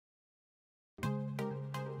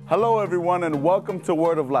Hello everyone and welcome to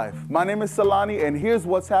Word of Life. My name is Salani and here's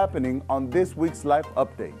what's happening on this week's Life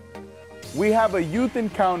Update. We have a youth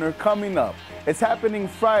encounter coming up. It's happening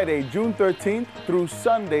Friday, June 13th through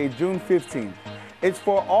Sunday, June 15th. It's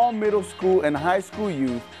for all middle school and high school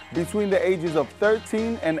youth between the ages of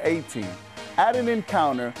 13 and 18. At an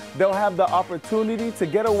encounter, they'll have the opportunity to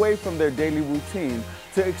get away from their daily routine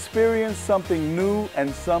to experience something new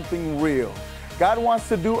and something real. God wants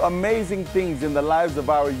to do amazing things in the lives of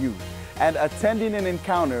our youth, and attending an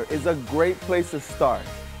encounter is a great place to start.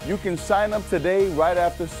 You can sign up today right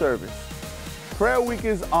after service. Prayer week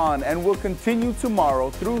is on and will continue tomorrow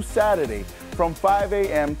through Saturday from 5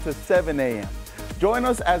 a.m. to 7 a.m. Join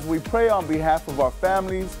us as we pray on behalf of our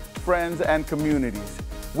families, friends, and communities.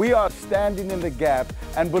 We are standing in the gap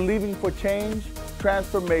and believing for change,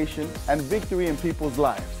 transformation, and victory in people's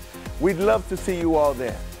lives. We'd love to see you all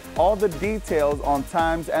there. All the details on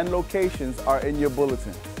times and locations are in your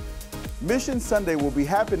bulletin. Mission Sunday will be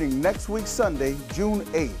happening next week Sunday, June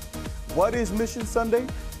 8th. What is Mission Sunday?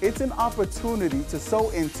 It's an opportunity to sow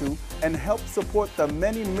into and help support the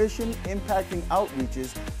many mission-impacting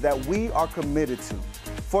outreaches that we are committed to.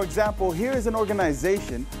 For example, here is an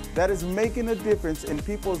organization that is making a difference in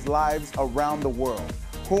people's lives around the world,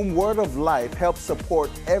 whom Word of Life helps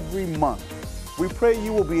support every month. We pray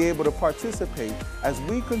you will be able to participate as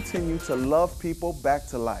we continue to love people back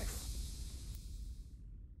to life.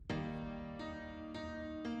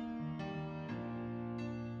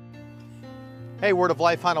 Hey, Word of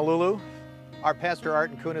Life Honolulu, our pastor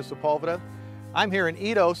Art Nkuna Sepulveda. I'm here in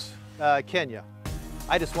Itos, Kenya.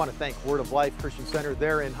 I just want to thank Word of Life Christian Center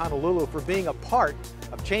there in Honolulu for being a part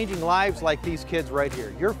of changing lives like these kids right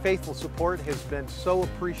here. Your faithful support has been so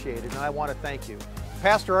appreciated, and I want to thank you.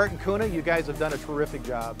 Pastor Art Nkuna, you guys have done a terrific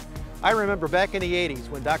job. I remember back in the 80s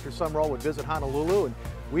when Dr. Sumrall would visit Honolulu and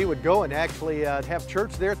we would go and actually have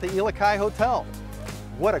church there at the Ilokai Hotel.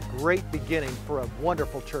 What a great beginning for a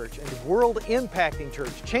wonderful church and a world-impacting church,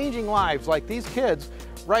 changing lives like these kids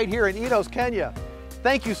right here in Itos, Kenya.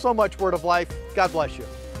 Thank you so much, Word of Life. God bless you.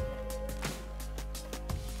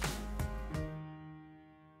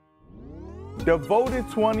 Devoted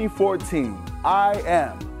 2014, I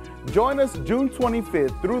Am. Join us June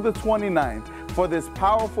 25th through the 29th for this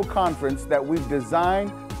powerful conference that we've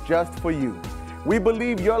designed just for you. We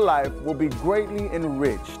believe your life will be greatly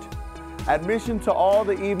enriched. Admission to all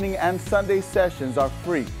the evening and Sunday sessions are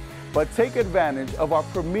free, but take advantage of our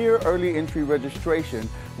premier early entry registration,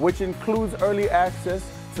 which includes early access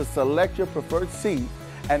to select your preferred seat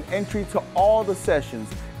and entry to all the sessions,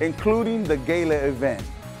 including the gala event.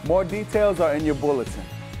 More details are in your bulletin.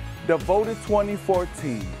 Devoted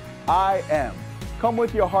 2014, I Am. Come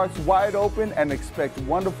with your hearts wide open and expect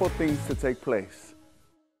wonderful things to take place.